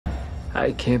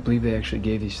I can't believe they actually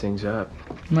gave these things up.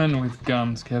 Men with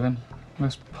guns, Kevin.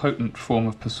 Most potent form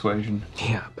of persuasion.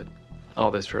 Yeah, but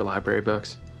all this for library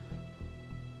books.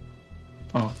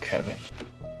 Oh, Kevin.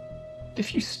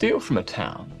 If you steal from a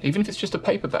town, even if it's just a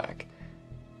paperback,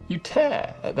 you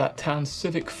tear at that town's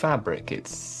civic fabric,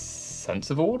 its sense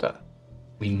of order.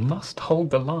 We must hold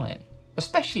the line,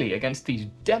 especially against these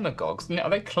demagogues. Now,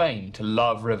 they claim to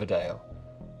love Riverdale,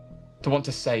 to want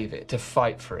to save it, to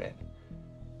fight for it.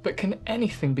 But can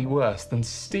anything be worse than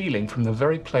stealing from the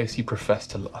very place you profess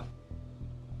to love?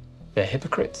 They're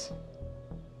hypocrites,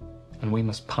 and we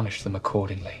must punish them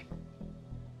accordingly.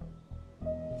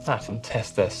 That and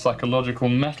test their psychological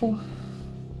mettle.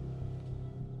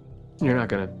 You're not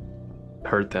gonna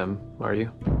hurt them, are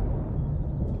you?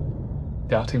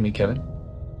 Doubting me, Kevin?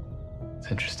 It's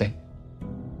interesting.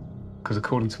 Because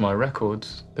according to my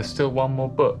records, there's still one more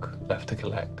book left to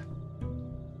collect.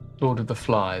 Lord of the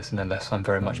Flies, and unless I'm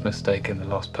very much mistaken, the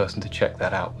last person to check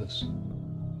that out was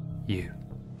you.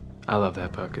 I loved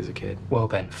that book as a kid. Well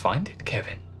then, find it,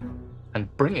 Kevin,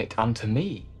 and bring it unto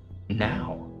me,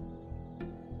 now.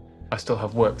 I still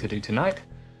have work to do tonight,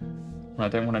 and I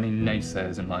don't want any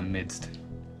naysayers in my midst.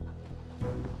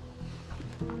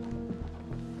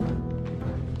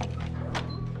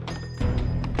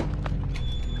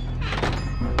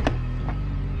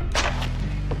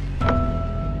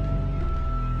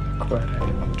 Quare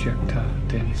objecta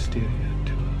de mysteria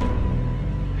tua,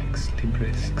 ex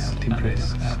libris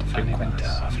ad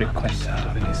frequenta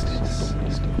venistis.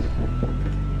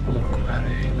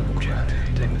 Loquare objecta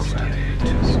de mysteria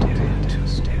tua,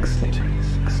 ex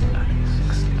libris ad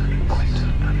frequenta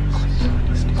venistis.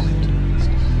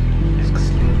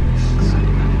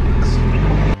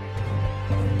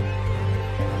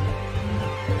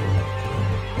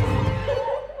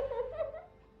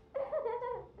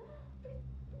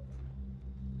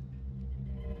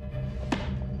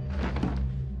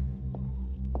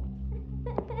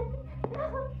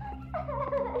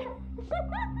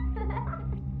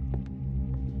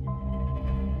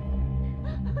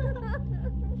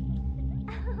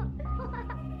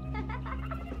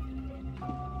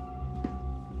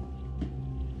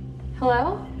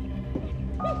 Hello?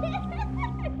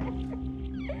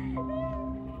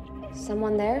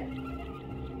 Someone there?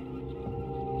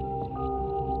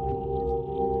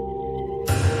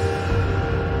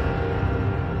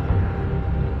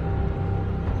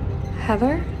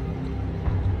 Heather?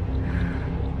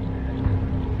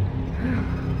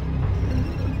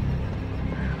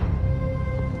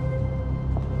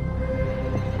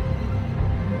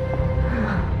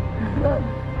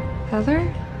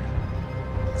 Heather?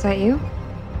 Is that you?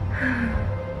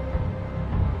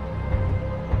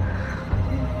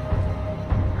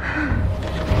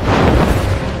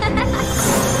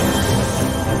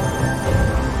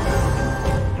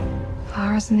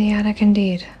 Flowers in the attic,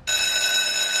 indeed.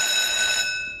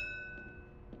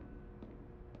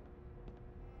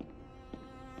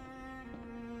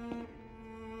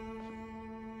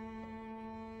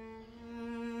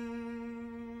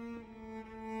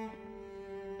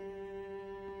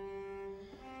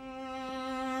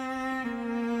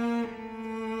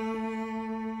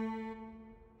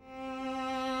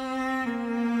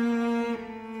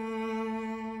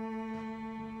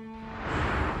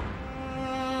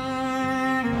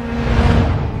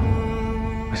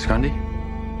 Miss Grundy?